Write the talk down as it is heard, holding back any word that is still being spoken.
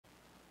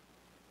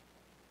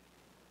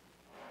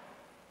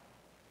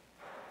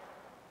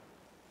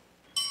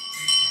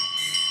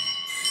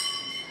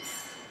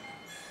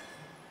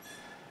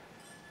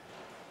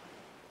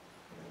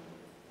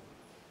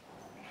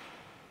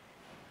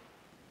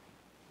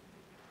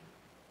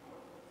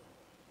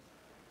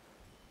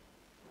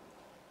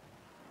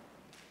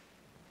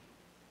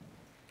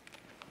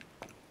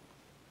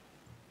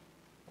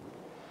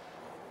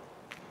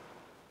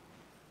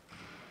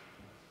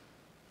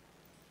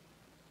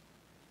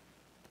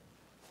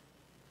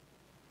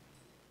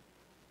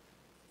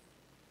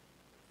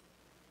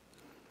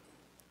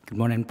Good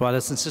morning,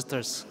 brothers and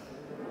sisters.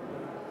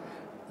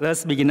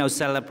 Let's begin our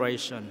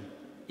celebration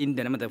in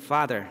the name of the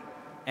Father,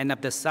 and of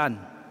the Son,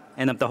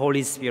 and of the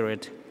Holy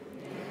Spirit.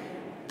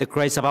 Amen. The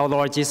grace of our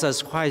Lord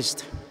Jesus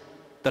Christ,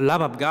 the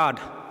love of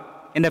God,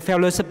 and the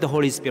fellowship of the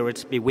Holy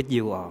Spirit be with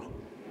you all.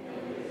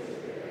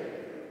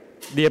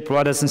 Dear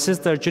brothers and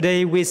sisters,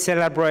 today we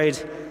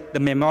celebrate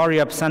the memory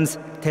of Saint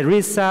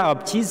Teresa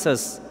of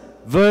Jesus,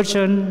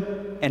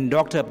 Virgin and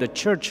Doctor of the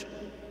Church.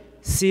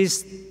 She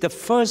is the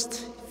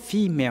first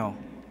female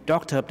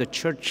Doctor of the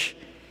Church.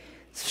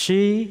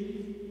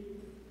 She,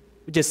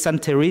 which is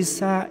Saint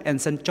Teresa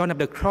and Saint John of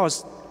the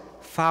Cross,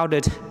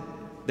 founded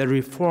the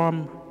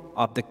reform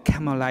of the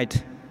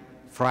Carmelite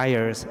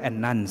friars and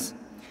nuns.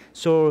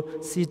 So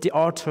she's the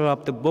author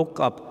of the book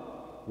of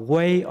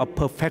Way of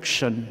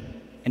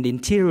Perfection and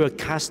Interior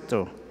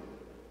Castle.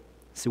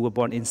 She was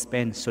born in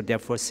Spain, so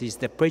therefore she's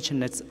the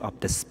patroness of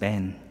the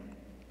Spain.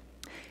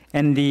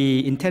 And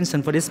the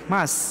intention for this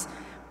Mass,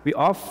 we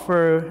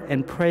offer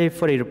and pray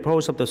for the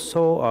repose of the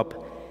soul of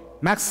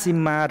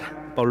Maxima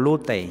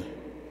Paulute,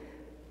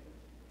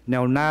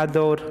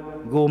 Leonardo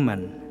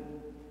Guman,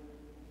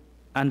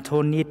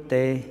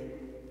 Antonite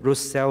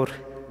Russell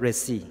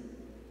Resi,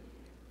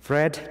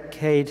 Fred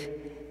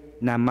Kate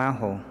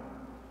Namaho,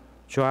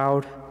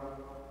 Joao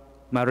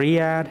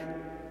Maria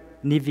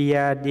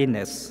Nivia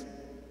Dines,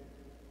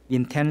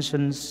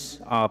 intentions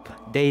of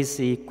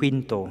Daisy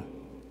Quinto,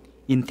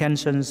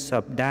 intentions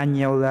of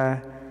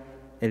Daniela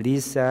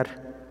Elisa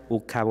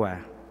Ukawa,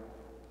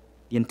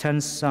 the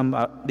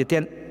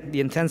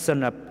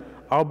intention of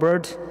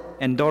Albert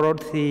and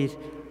Dorothy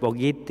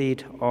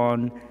Bogiti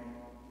on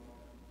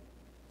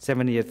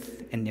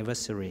 70th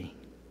anniversary.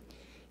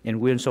 And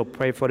we also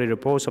pray for the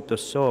repose of the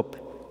soul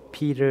of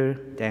Peter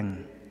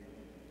Deng.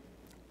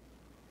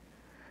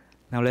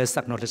 Now let's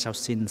acknowledge our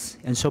sins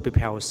and so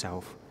prepare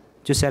ourselves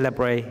to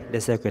celebrate the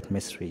sacred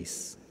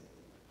mysteries.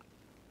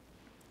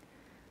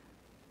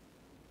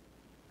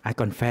 I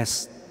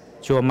confess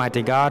to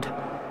Almighty God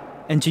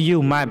and to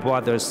you, my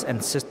brothers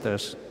and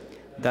sisters,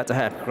 that I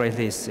have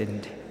greatly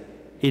sinned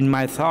in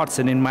my thoughts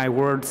and in my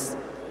words,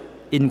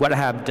 in what I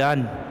have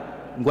done,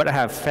 what I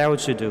have failed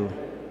to do,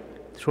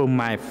 through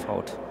my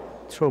fault,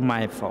 through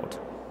my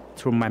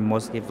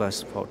most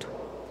grievous fault.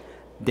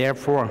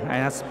 Therefore, I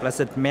ask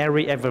Blessed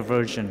Mary, ever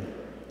Virgin,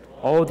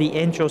 all the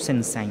angels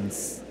and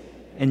saints,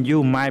 and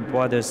you, my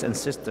brothers and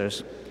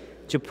sisters,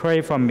 to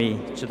pray for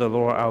me to the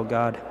Lord our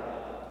God.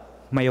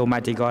 May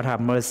Almighty God have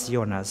mercy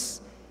on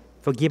us,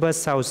 forgive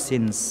us our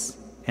sins,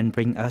 and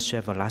bring us to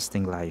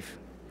everlasting life.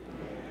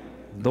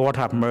 Lord,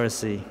 have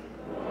mercy.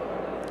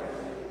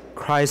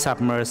 Christ,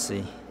 have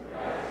mercy.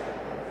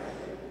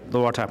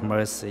 Lord, have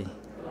mercy.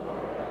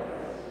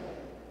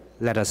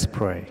 Let us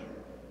pray.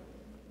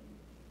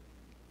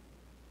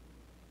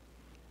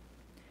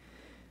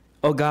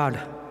 O God,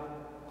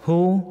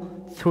 who,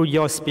 through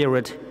your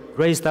Spirit,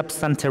 raised up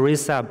Saint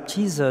Teresa of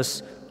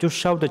Jesus to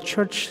show the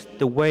Church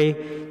the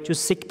way to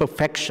seek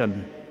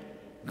perfection,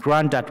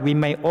 grant that we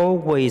may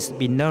always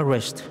be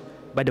nourished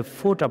by the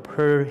food of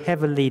her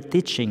heavenly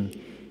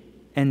teaching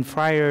and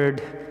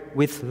fired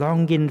with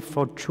longing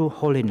for true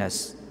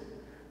holiness.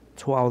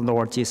 Through our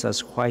Lord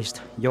Jesus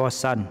Christ, your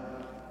Son,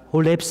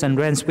 who lives and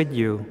reigns with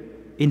you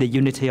in the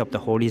unity of the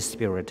Holy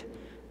Spirit,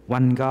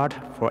 one God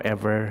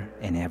forever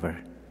and ever.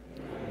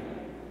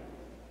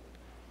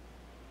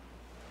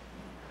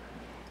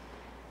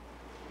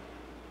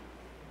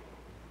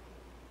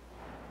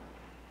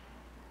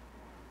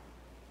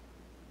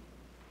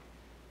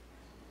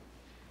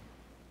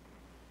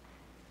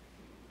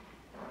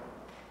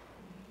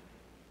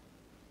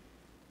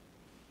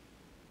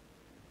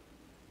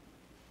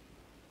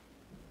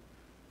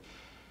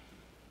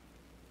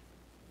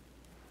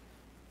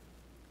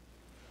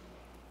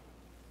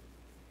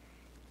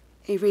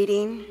 A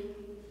reading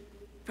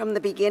from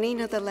the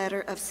beginning of the letter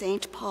of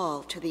St.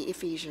 Paul to the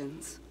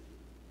Ephesians.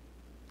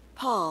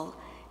 Paul,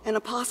 an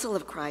apostle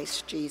of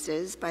Christ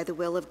Jesus, by the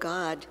will of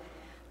God,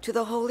 to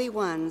the holy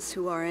ones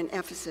who are in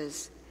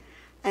Ephesus,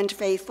 and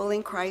faithful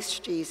in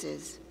Christ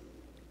Jesus,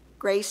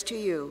 grace to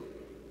you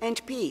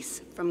and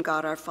peace from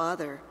God our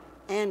Father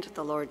and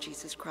the Lord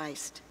Jesus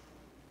Christ.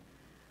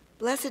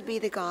 Blessed be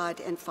the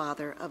God and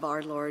Father of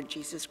our Lord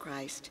Jesus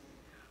Christ,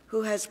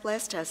 who has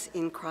blessed us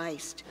in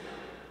Christ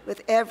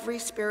with every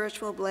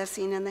spiritual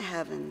blessing in the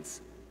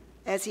heavens,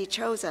 as he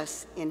chose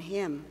us in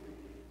him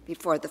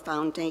before the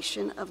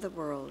foundation of the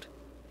world,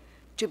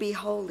 to be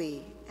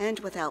holy and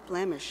without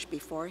blemish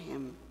before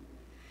him.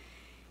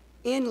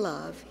 In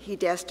love, he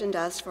destined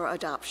us for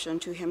adoption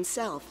to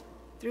himself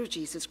through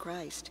Jesus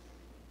Christ,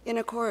 in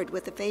accord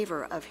with the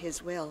favor of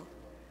his will,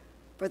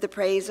 for the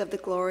praise of the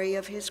glory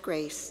of his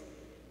grace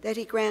that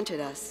he granted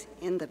us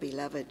in the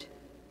Beloved.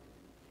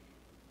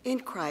 In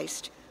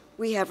Christ,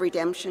 we have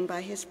redemption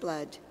by his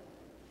blood,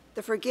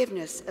 the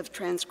forgiveness of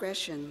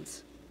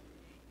transgressions,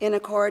 in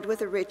accord with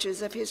the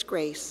riches of his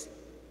grace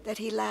that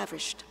he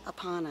lavished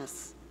upon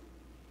us.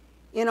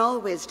 In all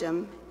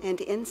wisdom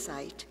and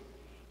insight,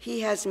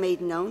 he has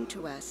made known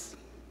to us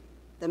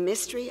the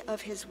mystery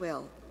of his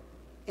will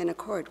in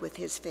accord with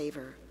his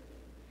favor,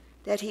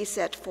 that he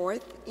set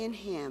forth in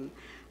him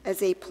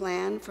as a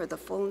plan for the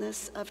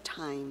fullness of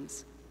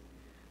times,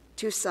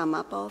 to sum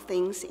up all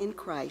things in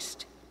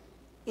Christ,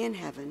 in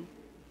heaven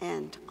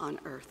and on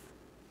earth.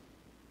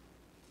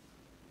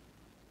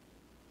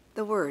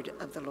 The word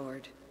of the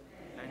Lord.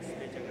 Thanks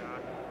be to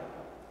God.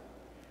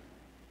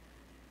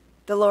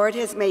 The Lord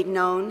has made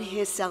known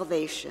his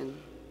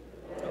salvation.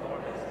 The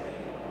Lord has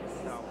made known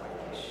his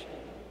salvation.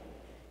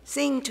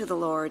 Sing to the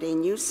Lord a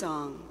new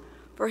song,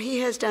 for he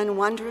has done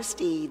wondrous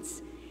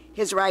deeds.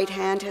 His right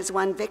hand has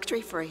won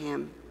victory for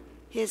him,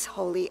 his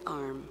holy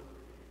arm.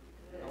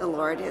 The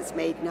Lord has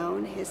made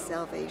known his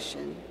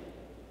salvation.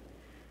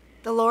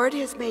 The Lord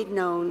has made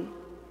known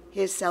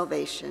his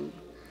salvation.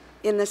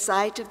 In the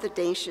sight of the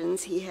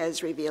nations, he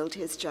has revealed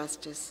his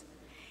justice.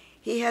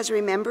 He has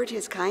remembered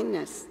his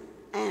kindness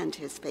and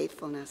his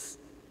faithfulness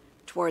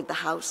toward the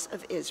house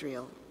of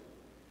Israel.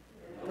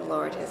 The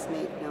Lord has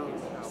made known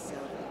his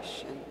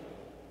salvation.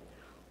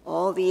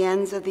 All the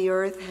ends of the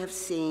earth have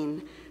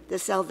seen the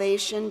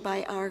salvation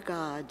by our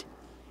God.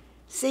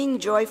 Sing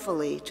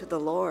joyfully to the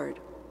Lord,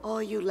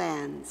 all you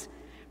lands.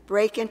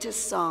 Break into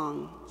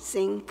song,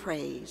 sing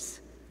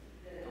praise.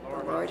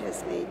 The Lord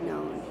has made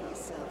known his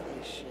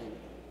salvation.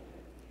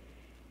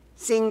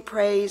 Sing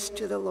praise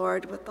to the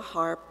Lord with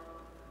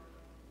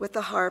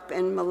the harp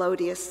and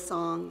melodious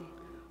song,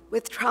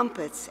 with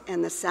trumpets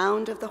and the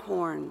sound of the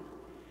horn.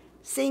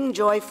 Sing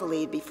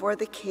joyfully before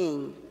the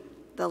King,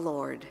 the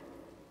Lord.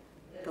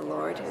 The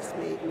Lord has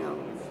made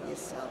known his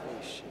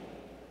salvation.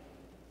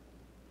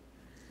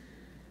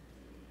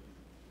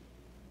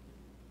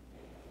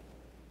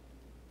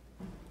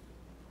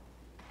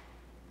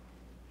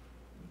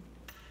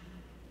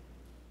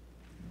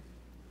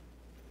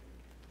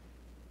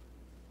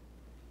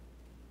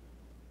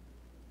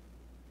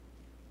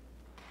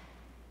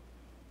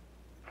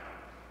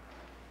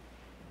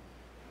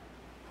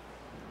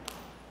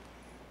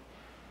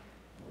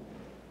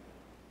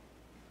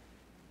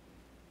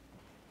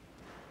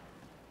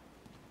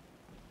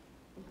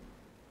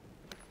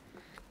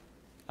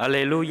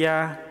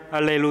 Alleluia,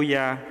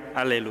 alleluia,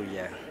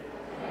 alleluia.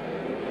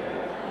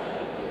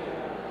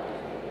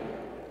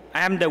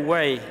 I am the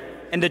way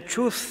and the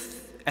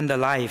truth and the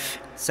life,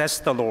 says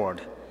the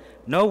Lord.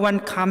 No one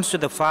comes to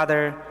the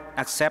Father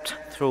except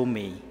through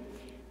me.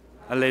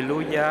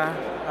 Alleluia,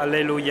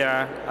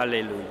 alleluia,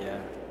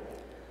 alleluia.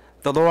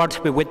 The Lord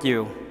be with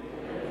you.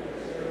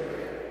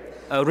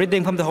 A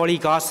reading from the Holy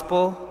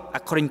Gospel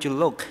according to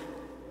Luke.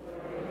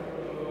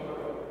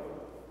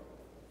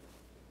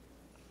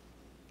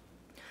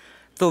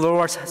 The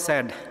Lord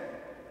said,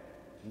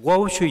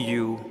 "Woe to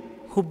you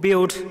who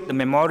build the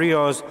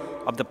memorials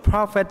of the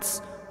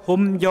prophets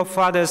whom your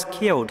fathers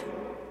killed.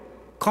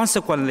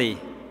 Consequently,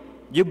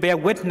 you bear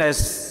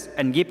witness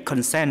and give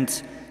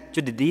consent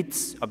to the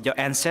deeds of your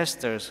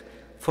ancestors,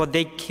 for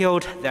they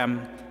killed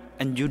them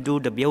and you do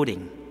the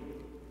building."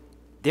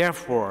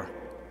 Therefore,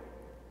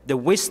 the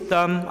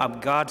wisdom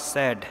of God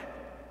said,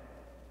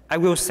 I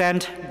will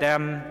send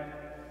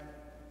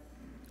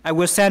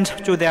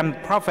to them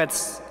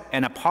prophets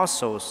and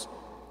apostles.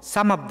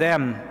 Some of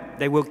them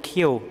they will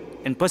kill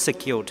and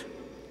persecute,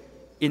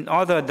 in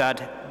order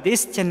that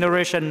this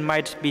generation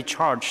might be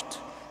charged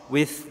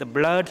with the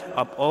blood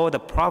of all the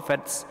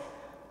prophets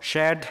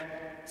shed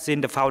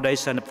since the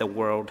foundation of the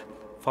world,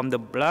 from the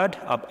blood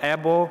of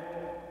Abel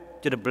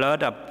to the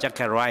blood of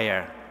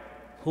Zechariah,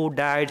 who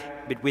died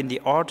between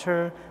the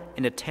altar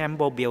and the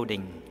temple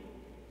building.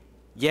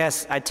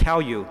 Yes, I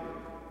tell you,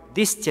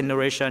 this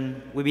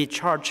generation will be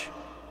charged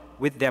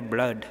with their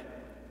blood.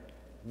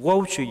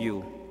 Woe to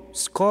you,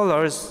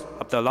 scholars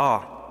of the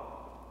law!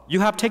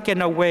 You have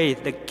taken away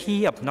the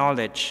key of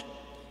knowledge.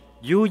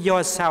 You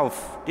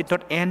yourself did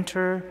not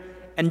enter,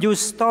 and you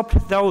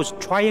stopped those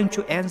trying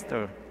to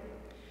enter.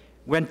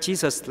 When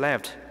Jesus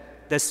left,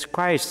 the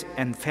scribes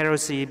and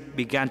Pharisees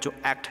began to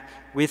act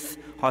with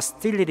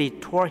hostility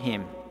toward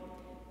him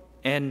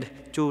and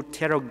to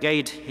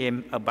interrogate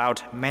him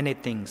about many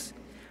things,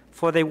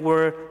 for they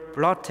were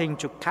plotting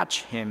to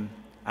catch him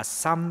at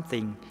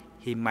something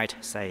he might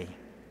say.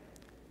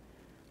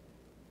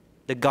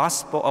 The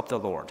Gospel of the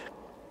Lord.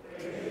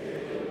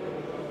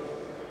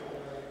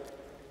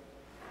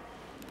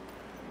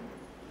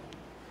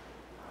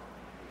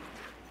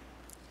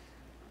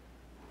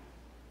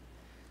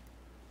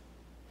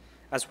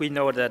 As we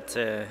know that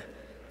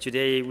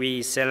today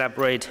we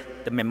celebrate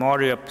the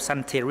memorial of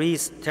Saint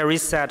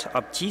Teresa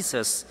of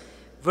Jesus,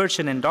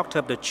 Virgin and Doctor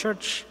of the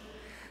Church.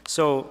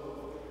 So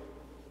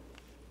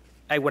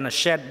I want to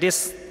share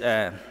this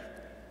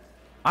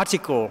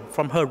article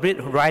from her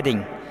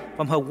writing,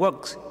 from her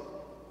works,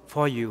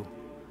 for you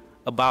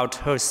about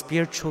her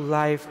spiritual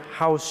life,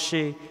 how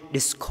she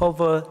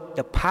discovered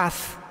the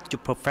path to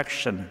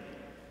perfection.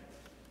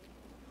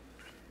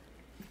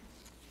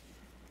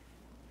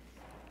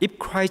 If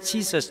Christ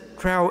Jesus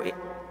dwelt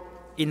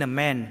in a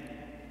man,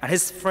 and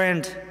his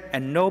friend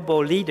and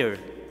noble leader,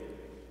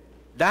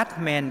 that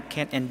man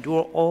can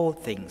endure all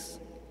things.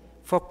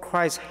 For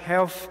Christ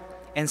helps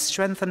and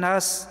strengthens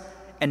us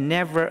and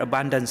never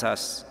abandons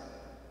us.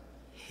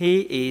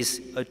 He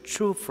is a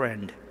true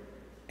friend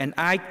And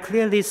I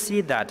clearly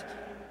see that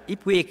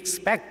if we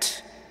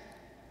expect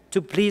to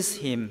please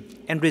Him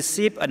and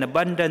receive an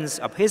abundance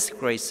of His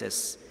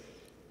graces,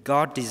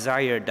 God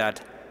desires that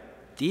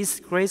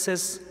these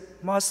graces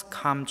must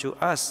come to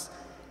us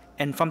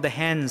and from the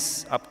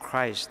hands of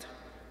Christ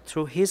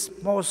through His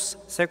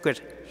most sacred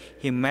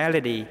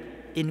humility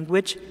in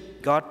which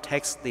God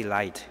takes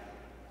delight.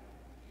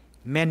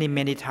 Many,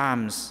 many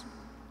times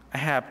I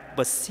have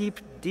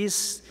perceived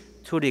this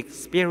through the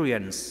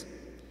experience.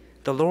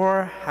 The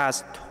Lord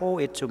has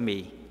told it to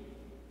me.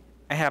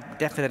 I have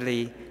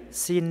definitely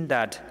seen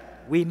that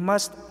we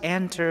must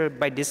enter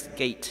by this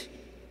gate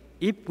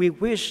if we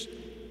wish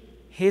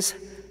His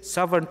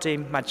sovereignty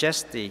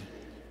majesty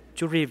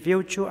to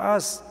reveal to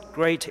us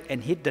great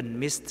and hidden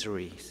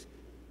mysteries.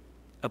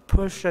 A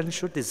person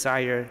should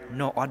desire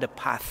no other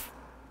path,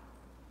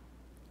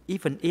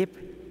 even if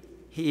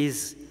he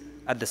is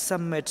at the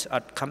summit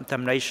of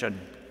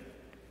contemplation.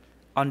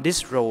 On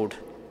this road,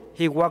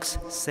 he walks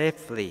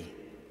safely.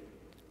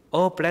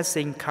 All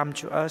blessings come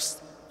to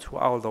us through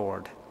our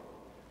Lord.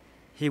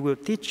 He will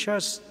teach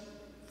us,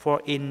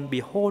 for in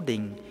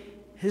beholding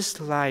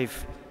His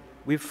life,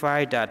 we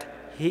find that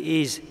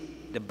He is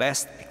the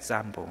best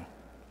example.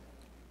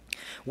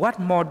 What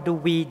more do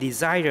we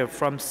desire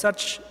from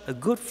such a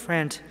good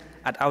friend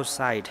at our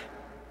side?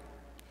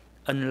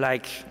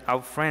 Unlike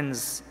our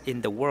friends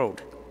in the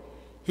world,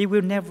 He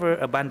will never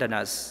abandon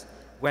us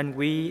when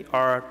we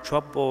are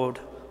troubled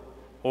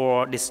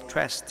or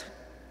distressed.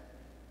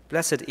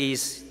 Blessed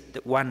is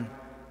the one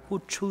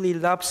who truly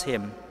loves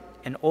Him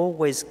and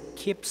always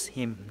keeps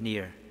Him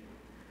near.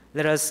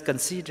 Let us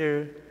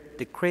consider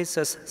the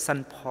gracious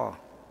St. Paul.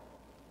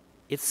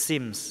 It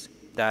seems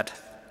that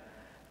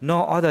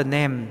no other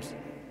name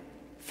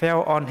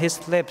fell on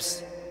his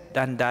lips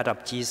than that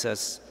of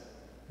Jesus,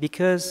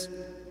 because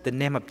the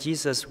name of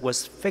Jesus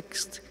was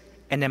fixed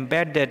and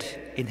embedded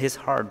in his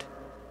heart.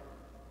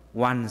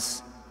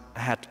 Once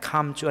I had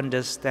come to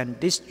understand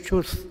this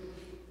truth,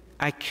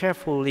 I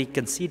carefully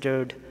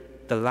considered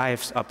the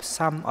lives of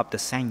some of the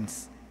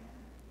saints,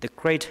 the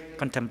great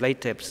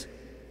contemplatives,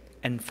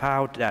 and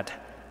found that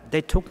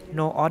they took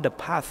no other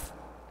path.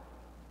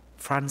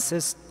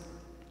 Francis,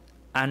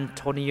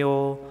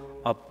 Antonio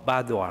of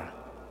Padua,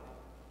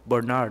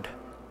 Bernard,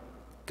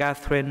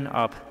 Catherine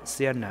of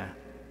Siena.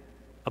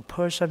 A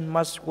person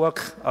must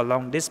walk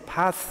along this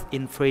path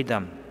in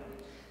freedom,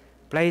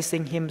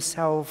 placing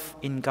himself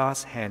in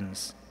God's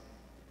hands.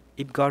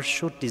 If God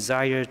should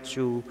desire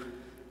to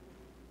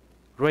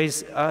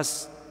raise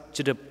us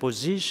to the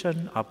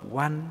position of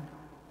one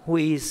who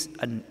is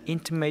an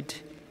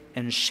intimate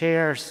and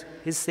shares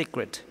His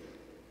secret,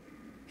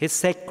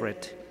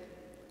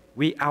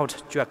 we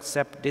ought to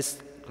accept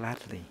this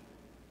gladly.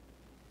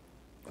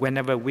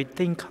 Whenever we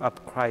think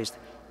of Christ,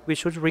 we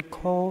should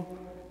recall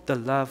the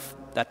love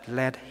that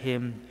led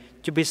Him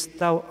to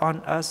bestow on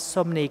us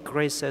so many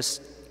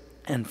graces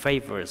and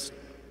favors,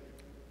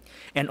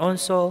 and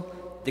also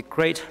the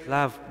great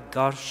love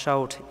God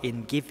showed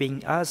in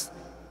giving us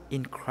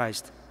in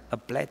Christ a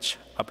pledge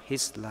of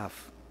His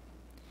love.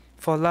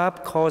 For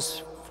love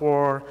calls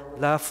for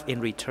love in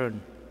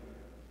return.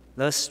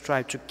 Let's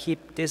strive to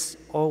keep this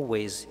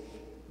always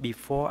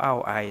before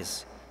our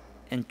eyes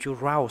and to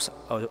rouse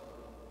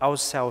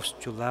ourselves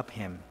to love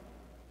Him.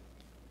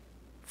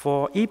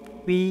 For if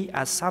we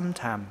at some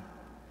time,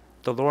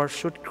 the Lord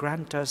should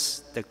grant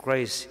us the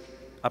grace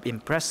of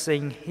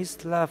impressing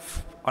His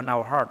love on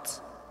our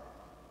hearts,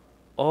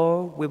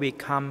 all will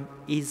become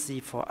easy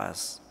for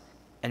us,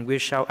 and we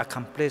shall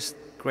accomplish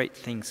great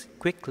things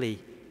quickly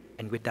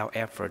and without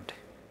effort.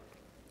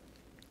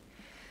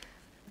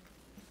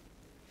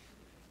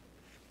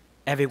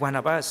 Every one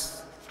of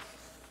us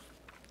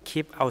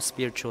keep our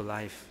spiritual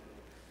life.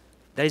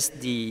 That is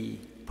the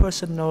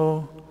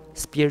personal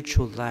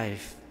spiritual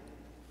life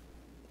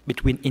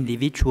between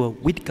individual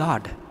with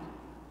God.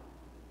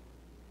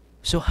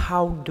 So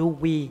how do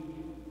we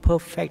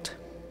perfect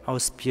our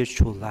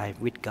spiritual life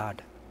with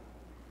God?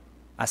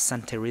 As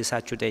Saint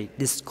Teresa today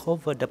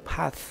discovered the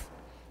path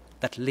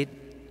that leads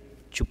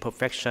to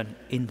perfection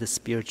in the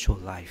spiritual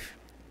life.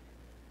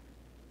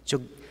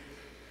 So,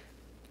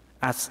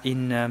 as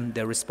in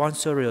the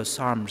responsorial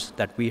psalms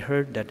that we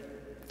heard, that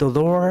the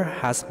Lord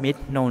has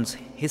made known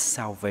His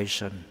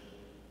salvation.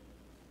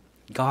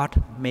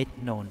 God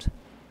made known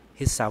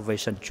His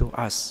salvation to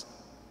us.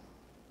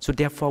 So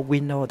therefore we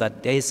know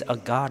that there is a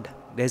God,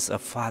 there is a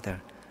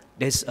Father,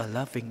 there is a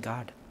loving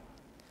God.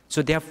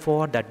 So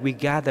therefore that we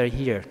gather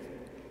here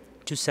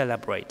to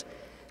celebrate,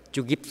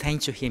 to give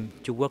thanks to Him,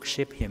 to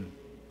worship Him.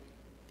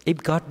 If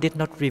God did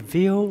not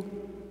reveal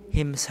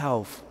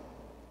Himself,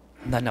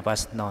 none of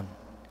us know.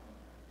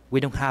 We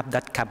don't have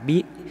that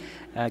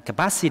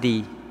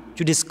capacity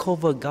to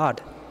discover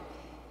God.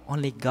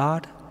 Only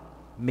God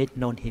made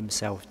known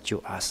Himself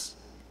to us.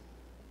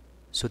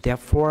 So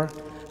therefore,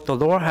 the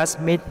Lord has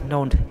made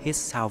known His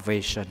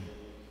salvation.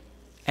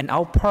 And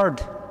our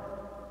part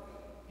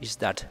is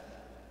that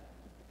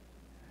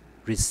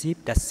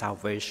receive that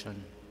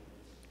salvation,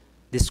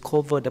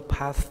 discover the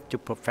path to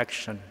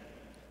perfection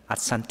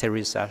as Saint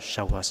Teresa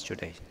showed us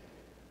today.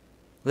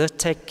 Let's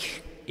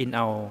take in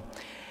our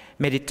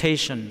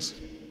meditations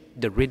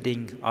the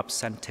reading of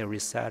Saint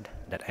Teresa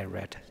that I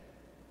read.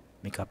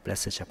 May God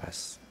bless each of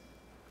us.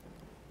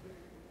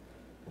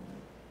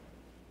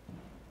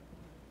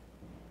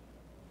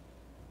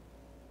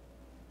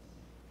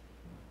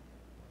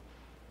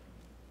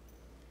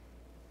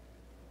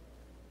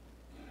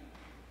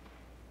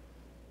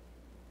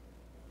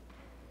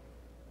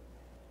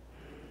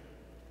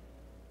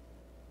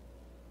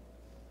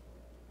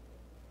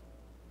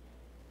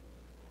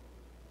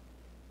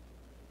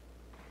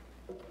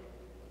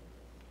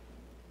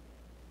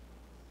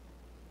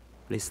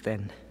 Please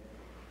stand.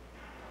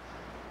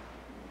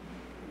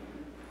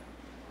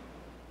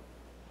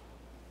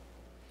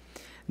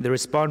 The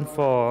response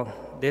for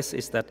this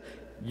is that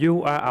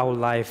you are our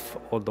life,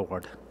 O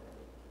Lord.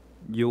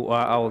 You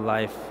are our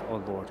life,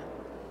 O Lord.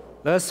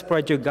 Let us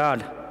pray to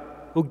God,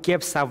 who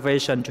gave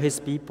salvation to his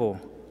people.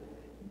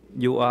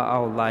 You are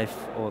our life,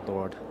 O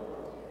Lord.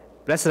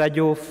 Blessed are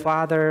you,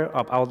 Father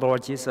of our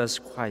Lord Jesus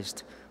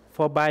Christ,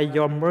 for by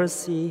your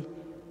mercy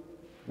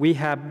we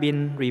have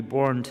been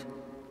reborn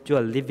to a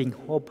living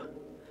hope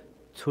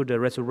through the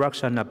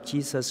resurrection of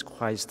Jesus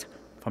Christ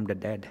from the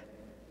dead.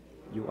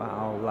 You are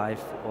our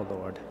life, O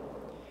Lord.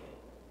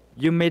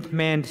 You made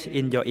man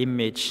in your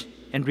image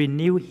and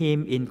renew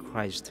him in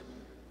Christ.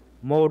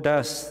 Mold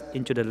us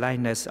into the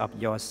likeness of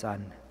your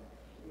Son.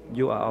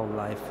 You are our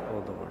life,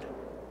 O Lord.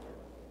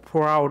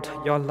 Pour out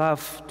your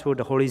love through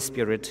the Holy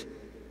Spirit.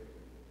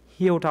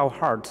 Heal our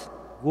hearts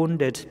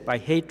wounded by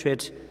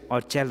hatred or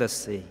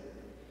jealousy.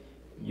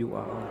 You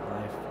are our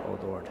life,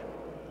 O Lord.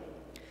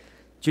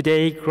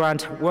 Today,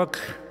 grant work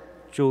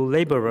to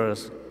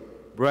laborers,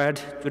 bread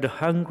to the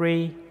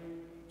hungry,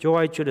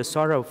 joy to the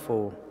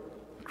sorrowful,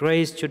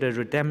 grace to the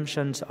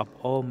redemption of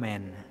all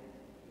men.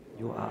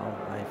 You are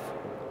our life.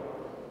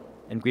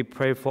 And we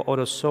pray for all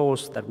the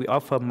souls that we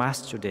offer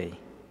Mass today.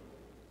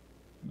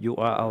 You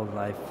are our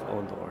life,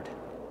 O Lord.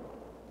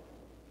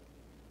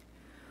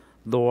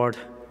 Lord,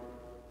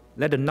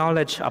 let the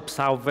knowledge of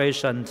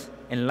salvation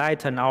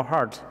enlighten our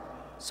heart,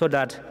 so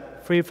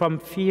that, free from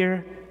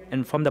fear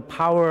and from the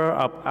power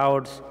of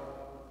our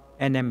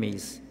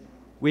enemies,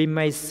 we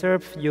may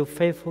serve you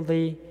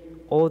faithfully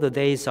all the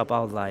days of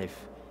our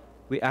life.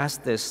 We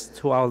ask this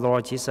through our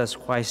Lord Jesus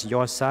Christ,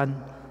 your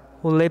Son,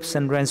 who lives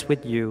and reigns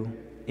with you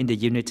in the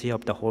unity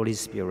of the Holy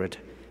Spirit,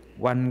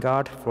 one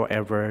God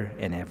forever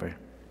and ever.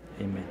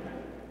 Amen.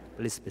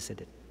 Please be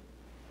seated.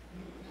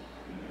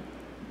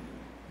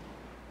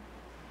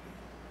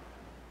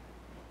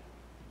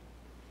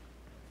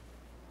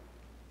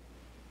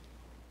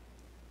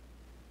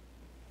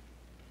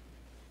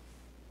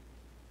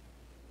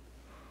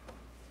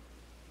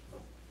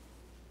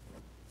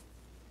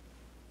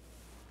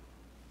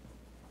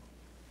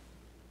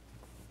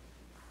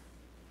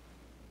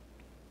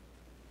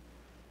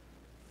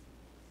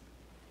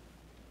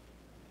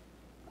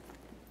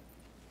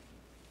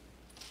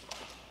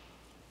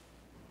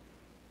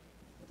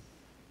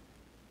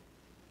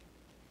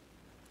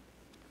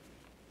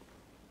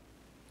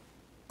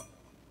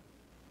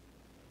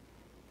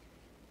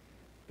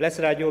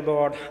 Blessed are you,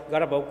 Lord,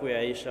 God of all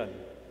creation,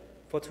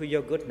 for through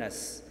your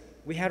goodness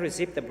we have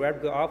received the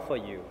bread we offer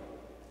you,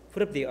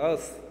 fruit of the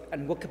earth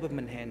and work of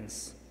human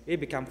hands. It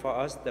become for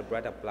us the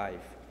bread of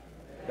life.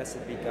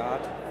 Blessed be God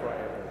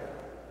forever.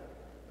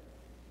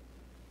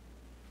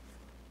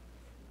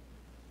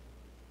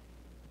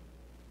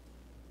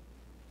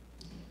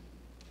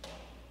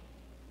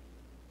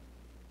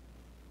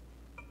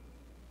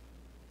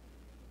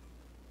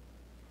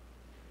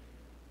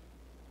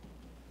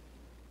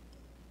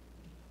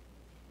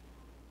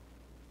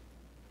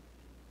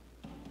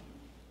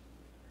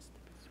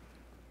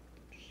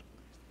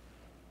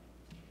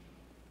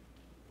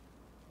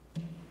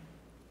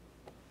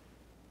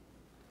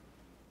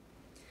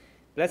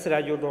 Blessed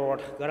are you,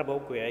 Lord, God of all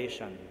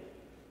creation,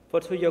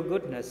 for through your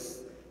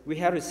goodness we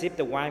have received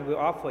the wine we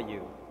offer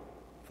you,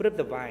 fruit of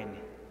the vine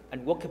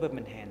and work of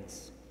human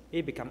hands.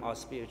 It become our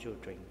spiritual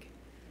drink.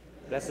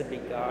 Blessed be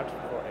God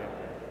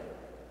forever.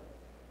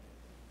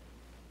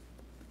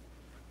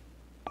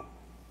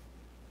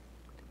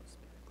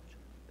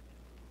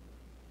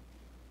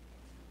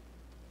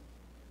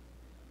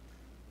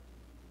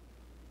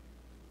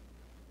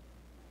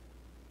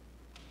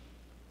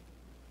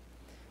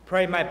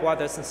 Pray, my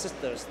brothers and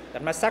sisters,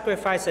 that my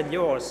sacrifice and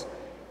yours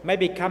may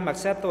become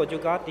acceptable to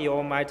God the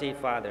Almighty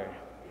Father.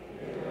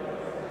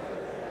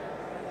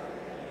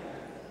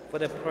 For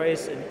the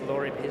praise and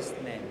glory of his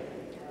name,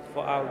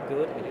 for our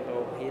good and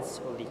all his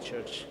holy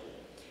church.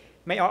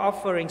 May our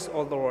offerings,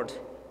 O Lord,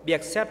 be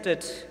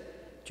accepted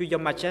to your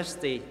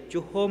majesty,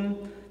 to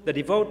whom the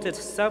devoted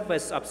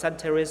service of Saint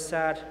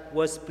Teresa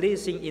was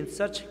pleasing in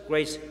such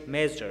great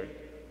measure,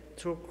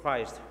 through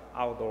Christ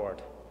our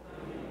Lord.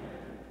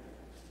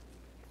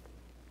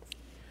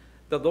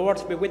 The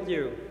Lord be with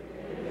you.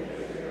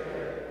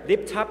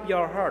 Lift up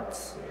your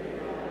hearts.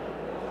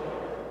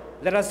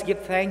 Let us give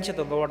thanks to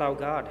the Lord our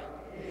God.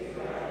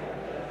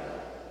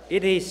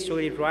 It is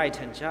truly right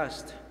and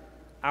just,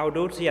 our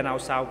duty and our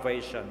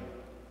salvation,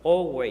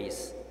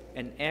 always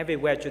and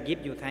everywhere to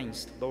give you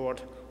thanks,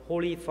 Lord,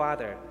 Holy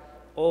Father,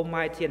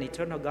 Almighty and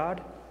eternal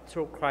God,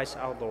 through Christ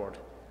our Lord.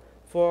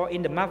 For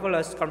in the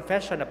marvelous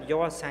confession of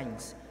your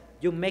saints,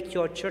 you make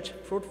your church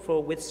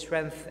fruitful with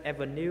strength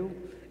ever new,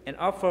 and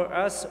offer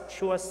us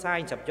sure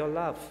signs of your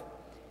love,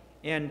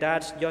 and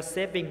that your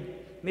saving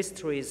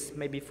mysteries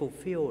may be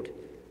fulfilled.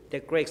 Their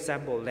great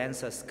example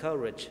lends us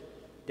courage.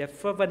 Their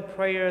fervent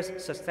prayers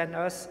sustain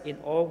us in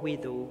all we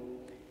do.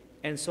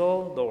 And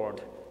so,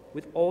 Lord,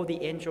 with all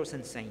the angels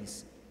and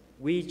saints,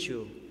 we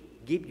too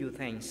give you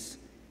thanks.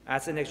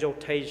 As an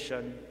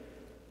exaltation,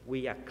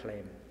 we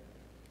acclaim.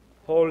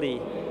 Holy,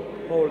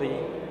 holy,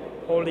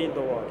 holy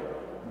Lord,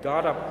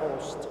 God of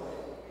hosts,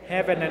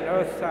 heaven and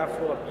earth are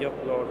full of your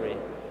glory.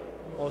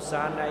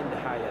 Hosanna in the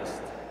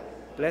highest.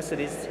 Blessed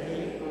is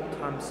he who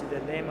comes in the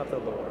name of the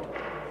Lord.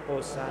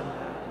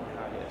 Hosanna in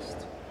the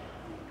highest.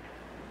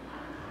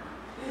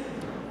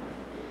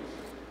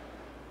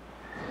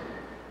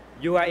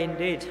 You are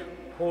indeed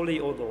holy,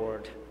 O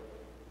Lord,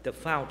 the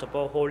fount of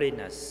all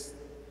holiness.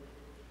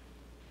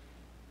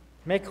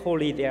 Make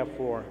holy,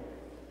 therefore,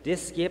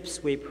 these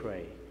gifts, we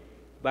pray,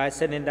 by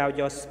sending down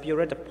your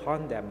Spirit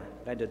upon them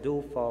like the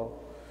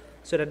dewfall,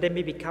 so that they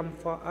may become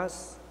for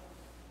us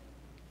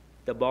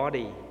the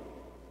body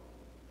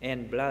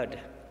and blood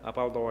of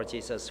our Lord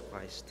Jesus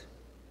Christ.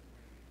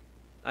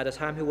 At the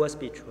time he was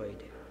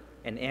betrayed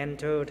and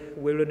entered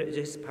willingly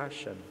his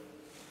passion,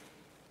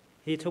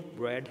 he took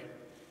bread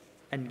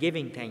and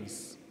giving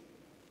thanks,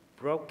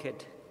 broke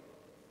it,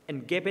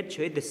 and gave it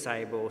to his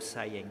disciples,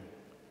 saying,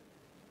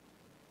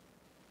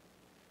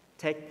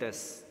 "Take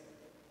this,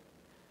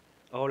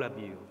 all of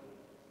you,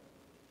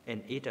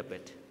 and eat of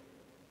it,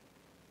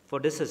 for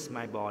this is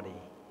my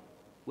body,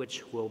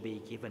 which will be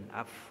given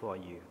up for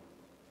you."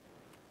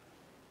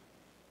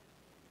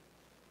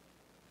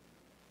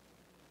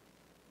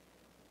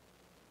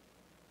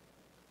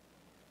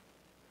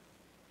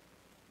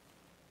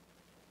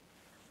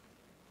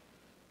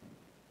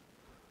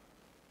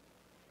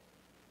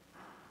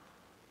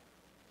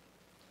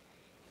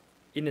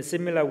 In a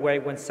similar way,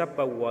 when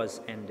supper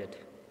was ended,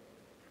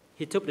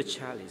 he took the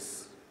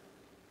chalice,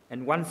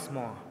 and once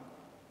more,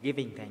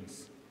 giving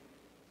thanks,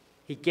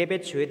 he gave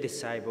it to his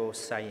disciples,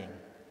 saying,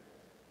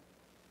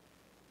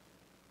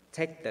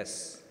 "Take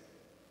this,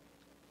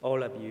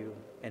 all of you,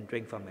 and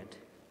drink from it.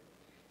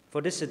 For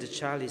this is the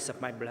chalice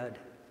of my blood,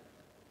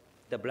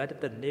 the blood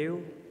of the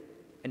new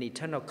and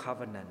eternal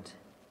covenant,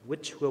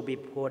 which will be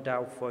poured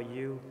out for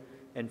you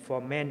and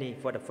for many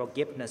for the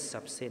forgiveness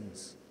of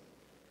sins.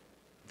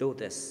 Do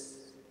this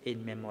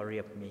in memory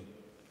of me."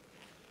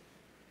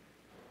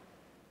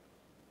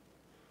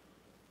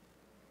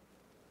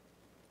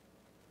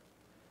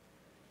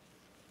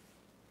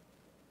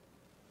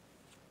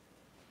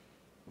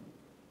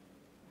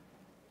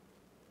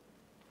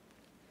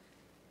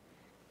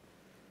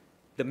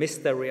 The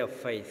mystery of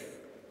faith.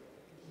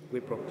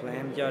 We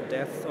proclaim your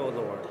death, O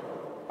Lord,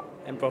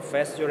 and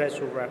profess your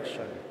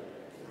resurrection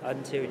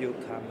until you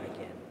come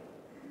again.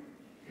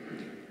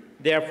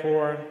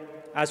 Therefore,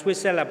 as we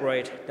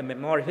celebrate the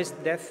memory of his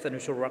death and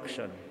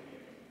resurrection,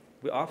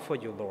 we offer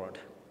you, Lord,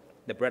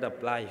 the bread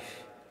of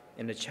life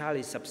and the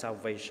chalice of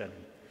salvation,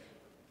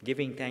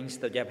 giving thanks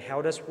that you have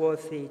held us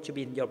worthy to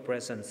be in your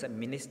presence and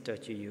minister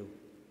to you.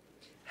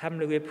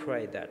 Humbly we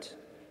pray that,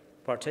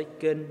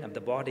 partaking of the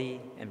body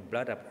and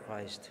blood of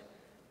Christ,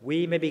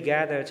 we may be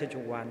gathered into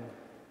one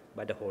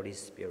by the Holy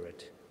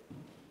Spirit.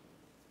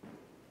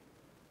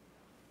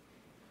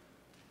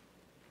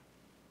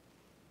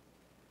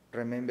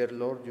 Remember,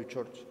 Lord, your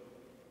church,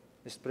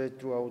 spread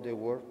throughout the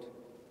world,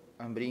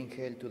 and bring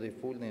health to the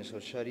fullness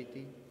of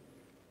charity,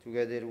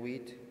 together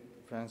with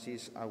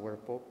Francis, our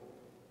Pope,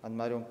 and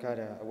Marion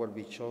Cara, our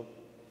Bishop,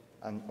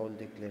 and all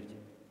the clergy.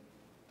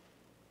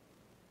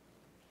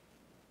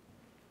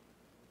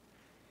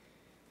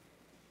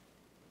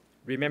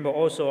 Remember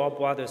also our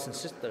brothers and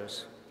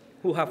sisters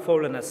who have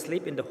fallen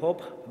asleep in the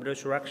hope of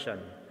resurrection,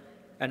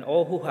 and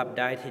all who have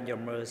died in your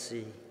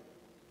mercy.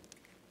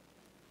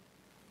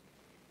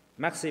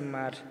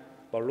 Maximat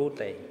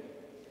Bolute,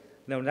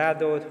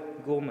 Leonardo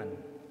Guman,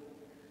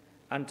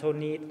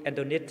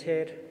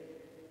 Antonite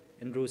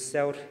and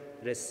Rousseau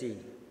Resi,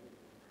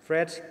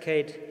 Fred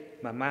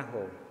Kate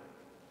Mamaho,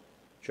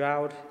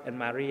 Drought and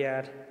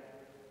Maria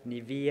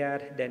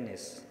Nivia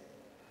Dennis,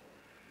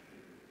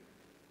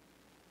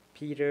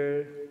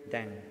 Peter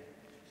Dang.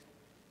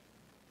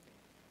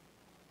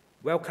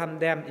 Welcome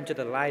them into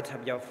the light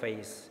of your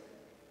face.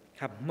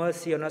 Have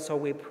mercy on us, so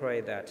we pray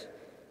that,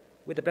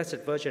 with the Blessed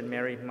Virgin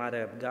Mary,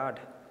 Mother of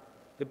God,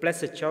 with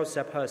Blessed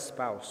Joseph, her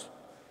spouse,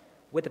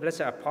 with the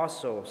blessed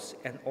apostles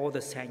and all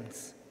the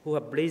saints who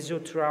have blessed you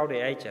throughout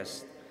the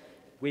ages,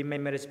 we may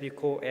merit to be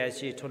co-heirs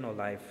to eternal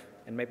life,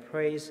 and may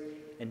praise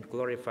and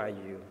glorify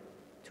you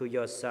through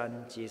your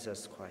Son,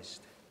 Jesus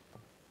Christ.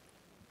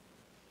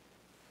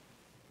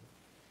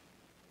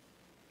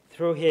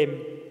 Through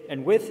him,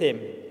 and with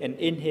him, and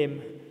in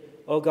him,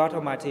 O God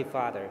Almighty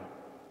Father,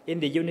 in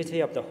the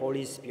unity of the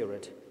Holy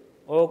Spirit,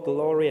 all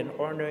glory and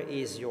honor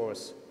is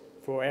yours,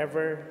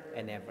 forever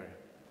and ever.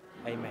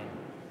 Amen.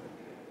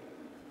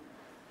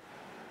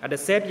 At the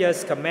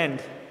Savior's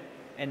command,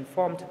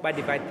 informed by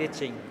divine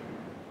teaching,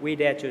 we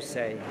dare to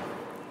say,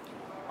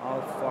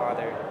 Our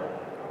Father,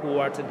 who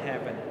art in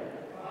heaven,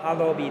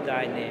 hallowed be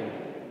thy name.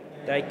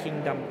 Thy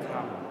kingdom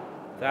come,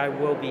 thy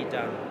will be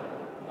done,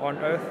 on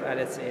earth as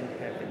it is in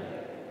heaven.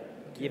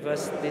 Give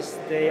us this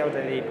day our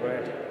daily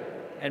bread,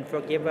 and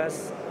forgive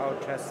us our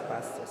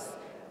trespasses,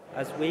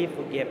 as we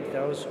forgive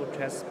those who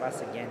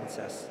trespass against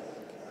us.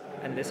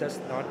 And lead us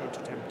not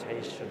into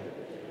temptation,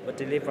 but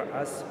deliver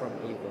us from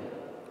evil.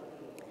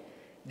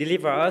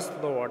 Deliver us,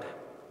 Lord,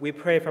 we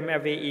pray, from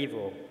every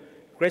evil.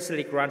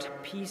 Graciously grant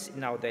peace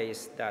in our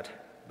days, that,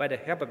 by the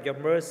help of your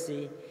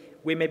mercy,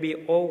 we may be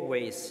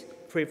always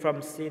free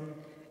from sin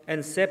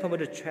and safe from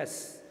the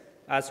threats,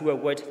 as we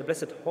await the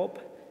blessed hope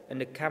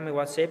and the coming of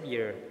our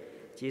Savior,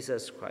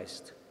 Jesus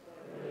Christ.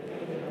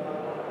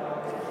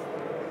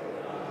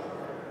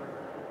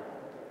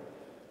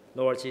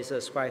 Lord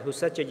Jesus Christ, who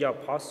said to your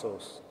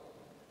apostles,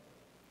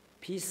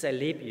 Peace I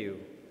leave you,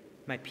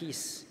 my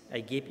peace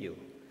I give you.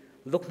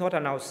 Look not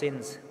on our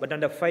sins, but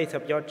on the faith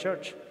of your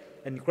church,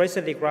 and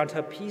graciously grant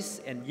her peace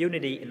and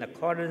unity in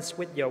accordance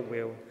with your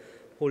will,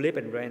 who live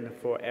and reign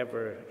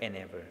forever and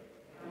ever.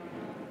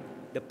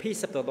 The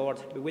peace of the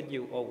Lord be with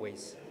you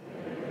always.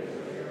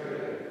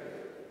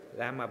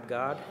 Lamb of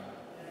God,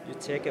 you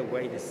take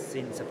away the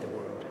sins of the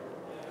world.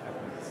 Have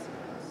mercy.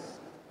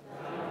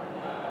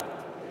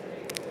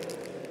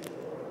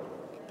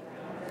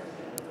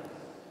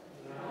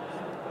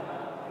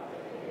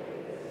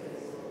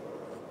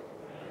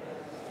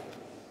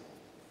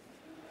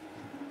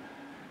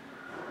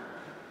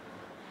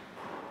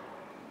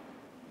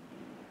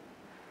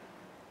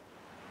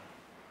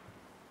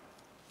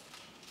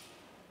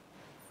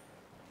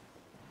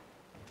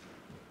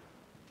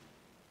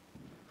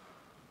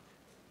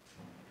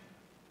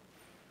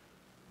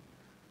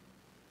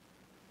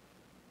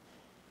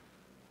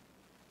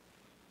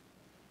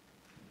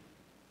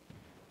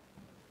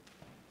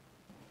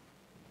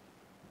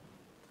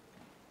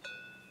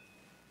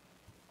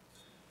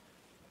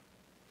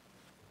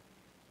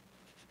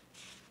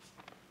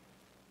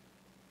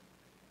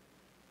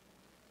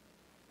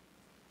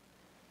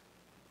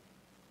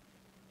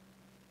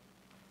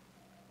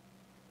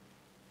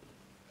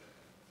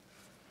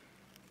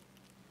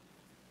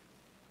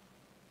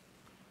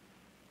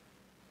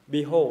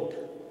 Behold,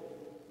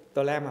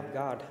 the Lamb of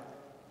God.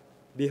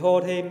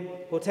 Behold him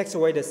who takes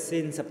away the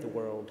sins of the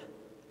world.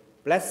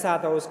 Blessed are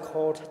those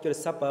called to the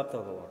supper of the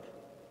Lord.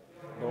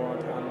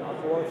 Lord, I am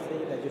not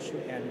worthy that you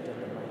should enter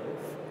under my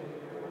roof,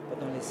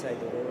 but only say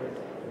the word,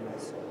 and my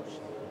soul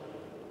shall live.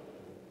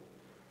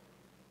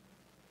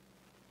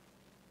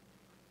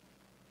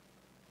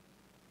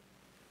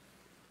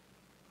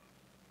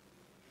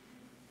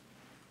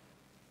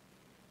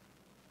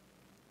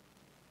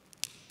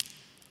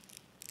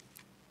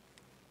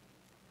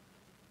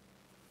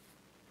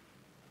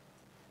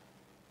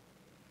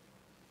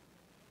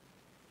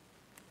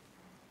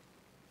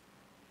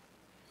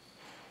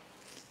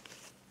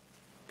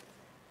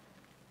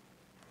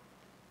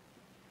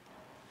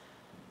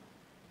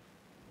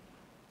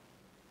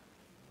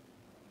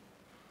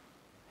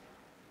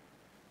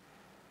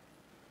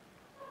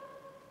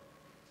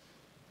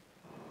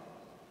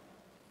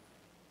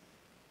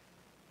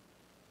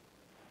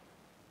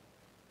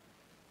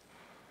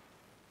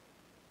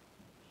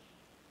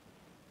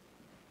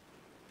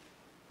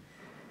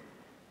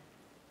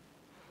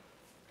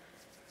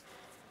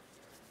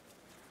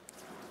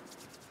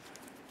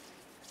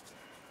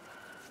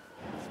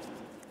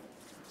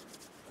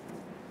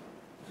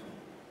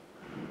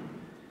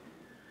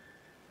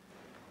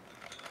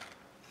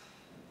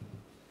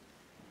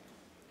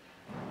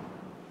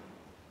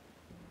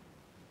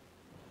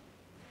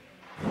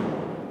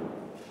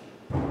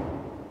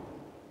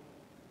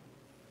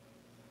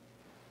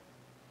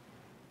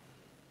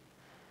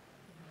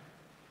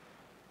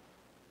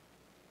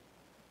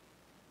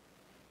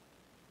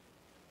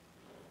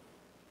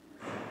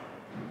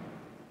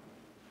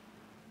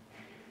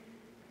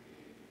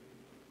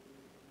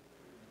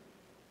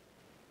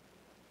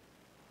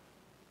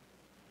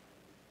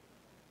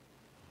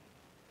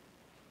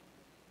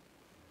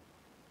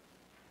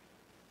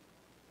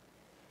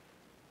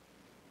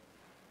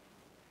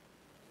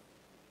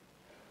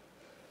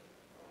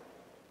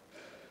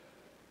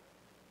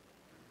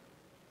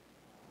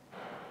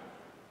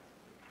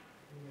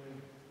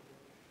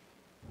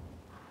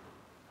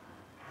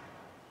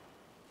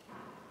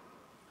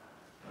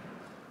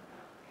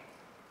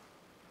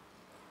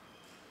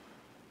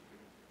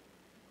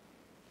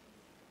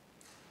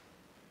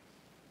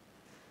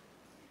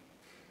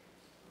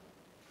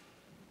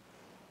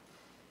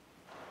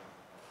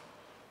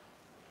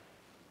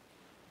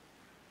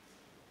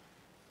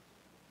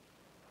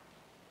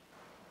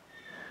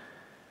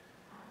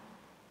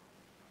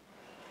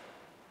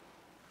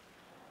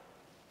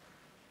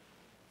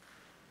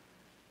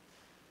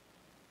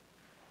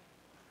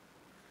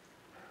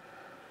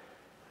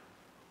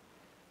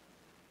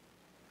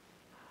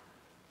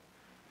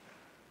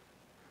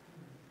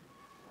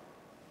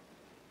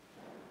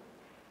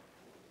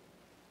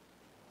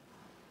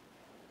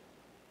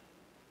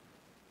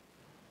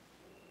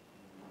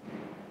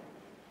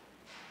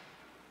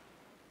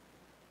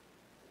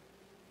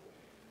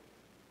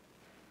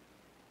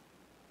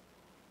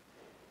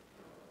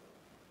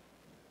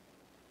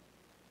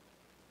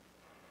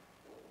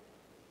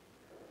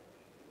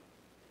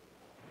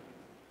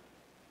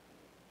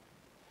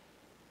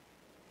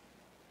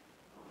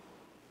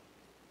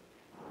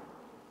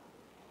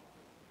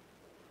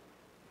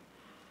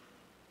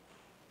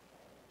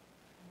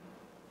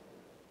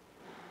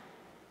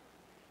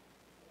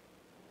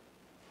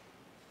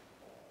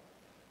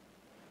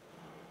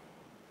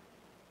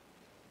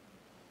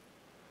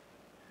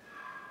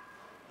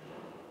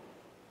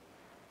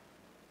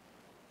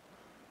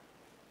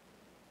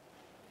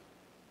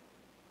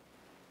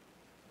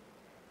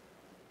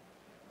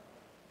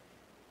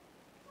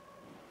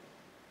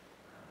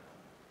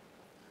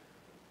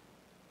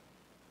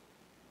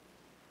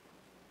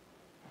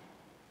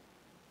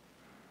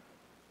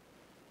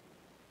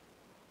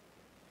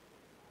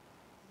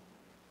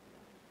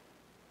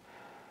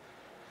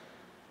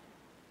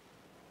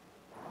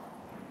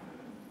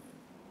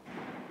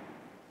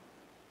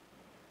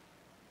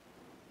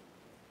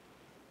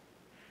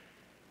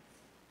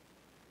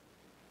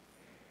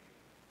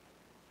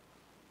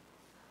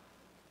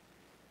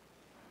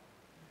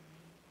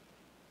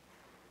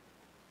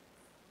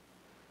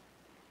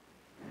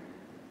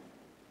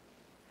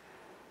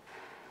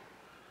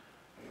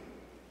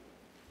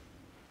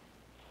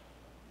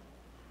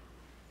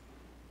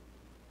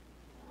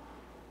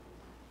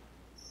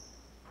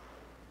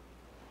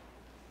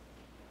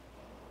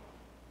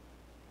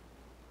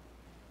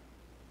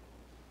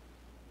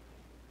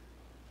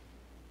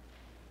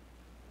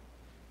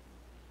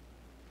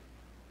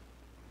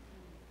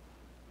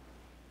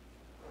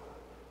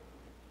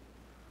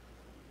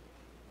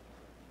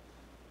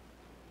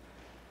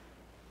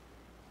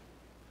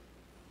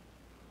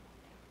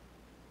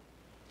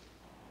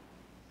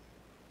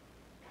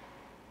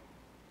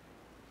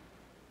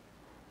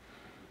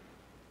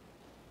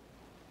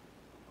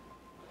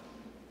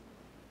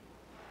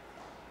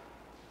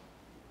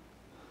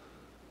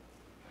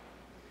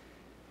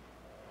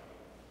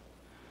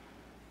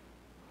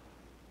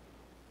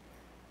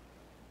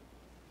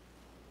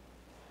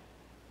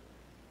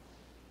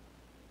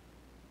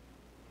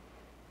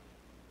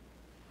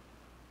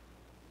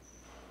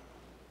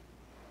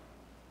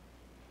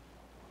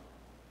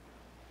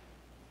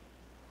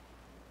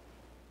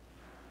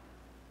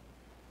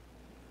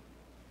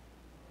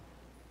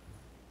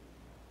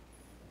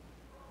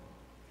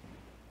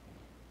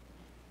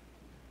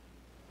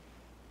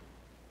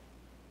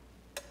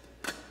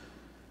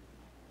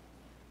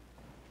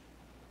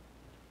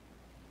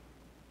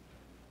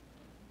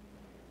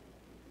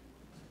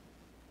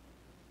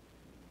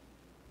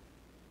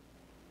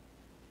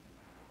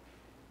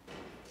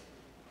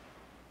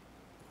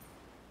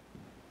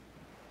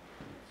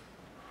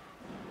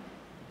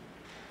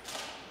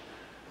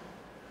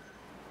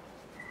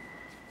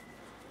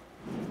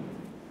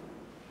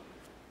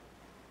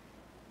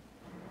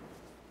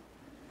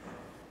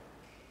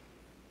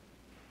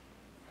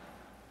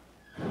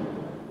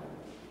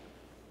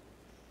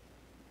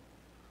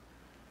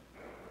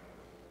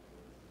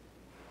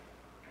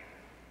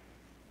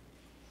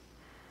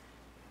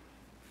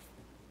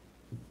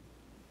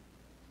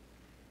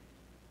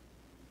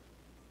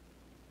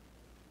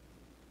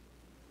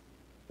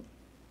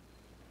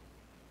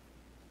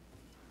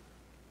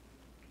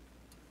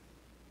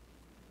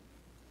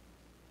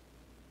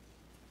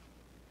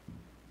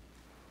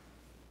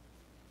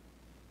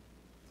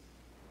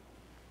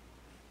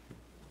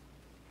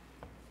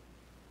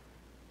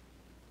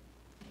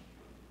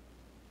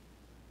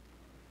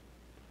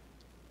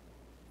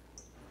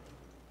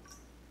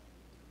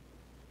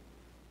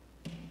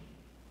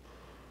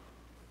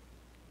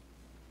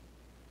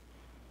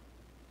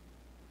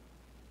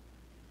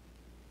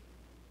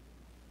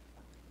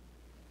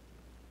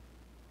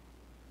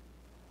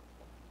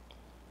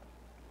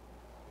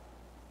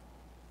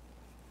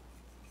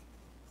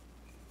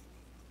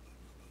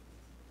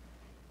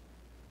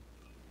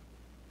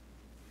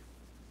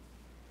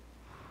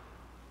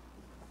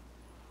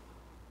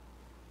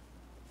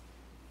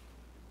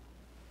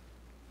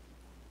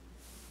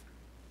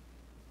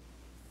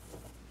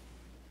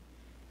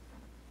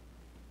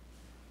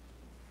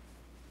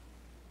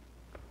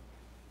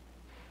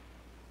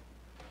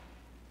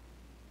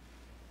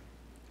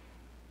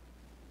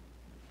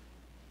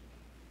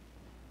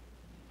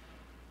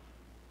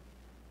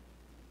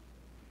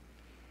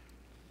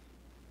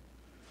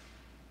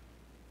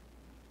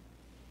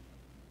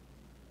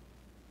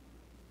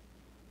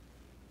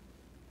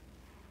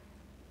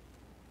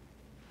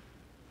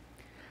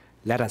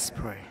 Let us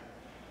pray.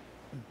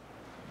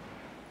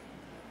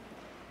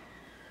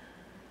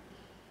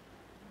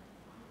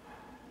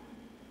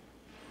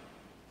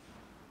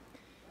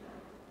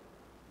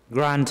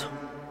 Grant,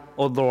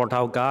 O Lord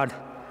our God,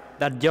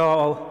 that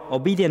your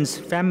obedient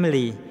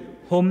family,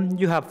 whom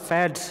you have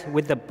fed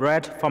with the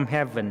bread from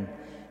heaven,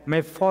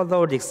 may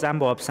follow the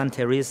example of Saint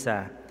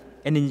Teresa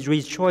and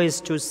rejoice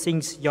to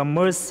sing your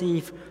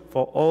mercy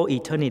for all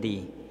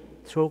eternity,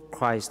 through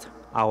Christ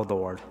our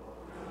Lord.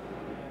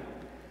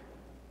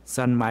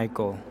 Saint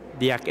Michael,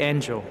 the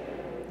Archangel,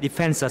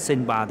 defends us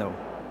in battle.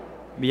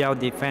 Be our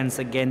defense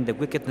against the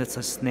wickedness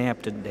and snare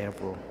of the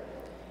devil.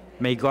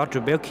 May God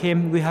rebuke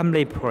him, we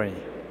humbly pray.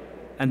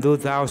 And do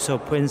thou, so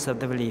Prince of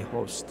the heavenly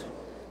host,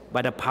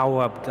 by the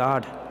power of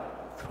God,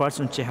 thrust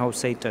and check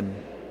Satan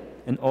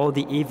and all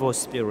the evil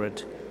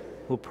spirit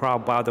who prowl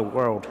about the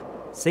world,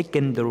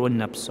 seeking the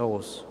ruin of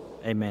souls.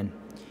 Amen.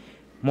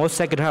 Most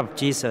Sacred Heart of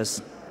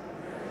Jesus,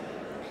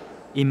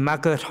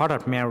 Immaculate Heart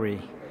of Mary,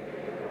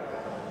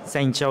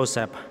 Saint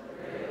Joseph,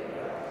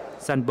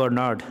 Saint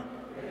Bernard,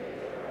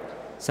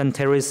 Saint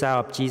Teresa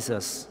of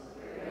Jesus.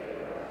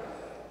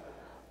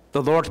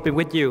 The Lord be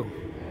with you.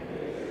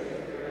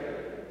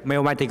 May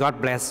Almighty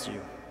God bless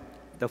you,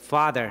 the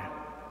Father,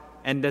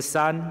 and the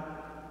Son,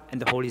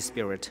 and the Holy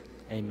Spirit.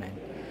 Amen.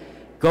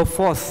 Go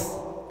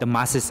forth, the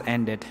Mass is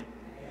ended.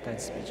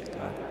 Thanks be to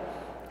God.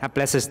 Have a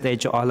blessed day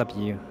to all of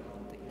you.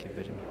 Thank you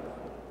very much.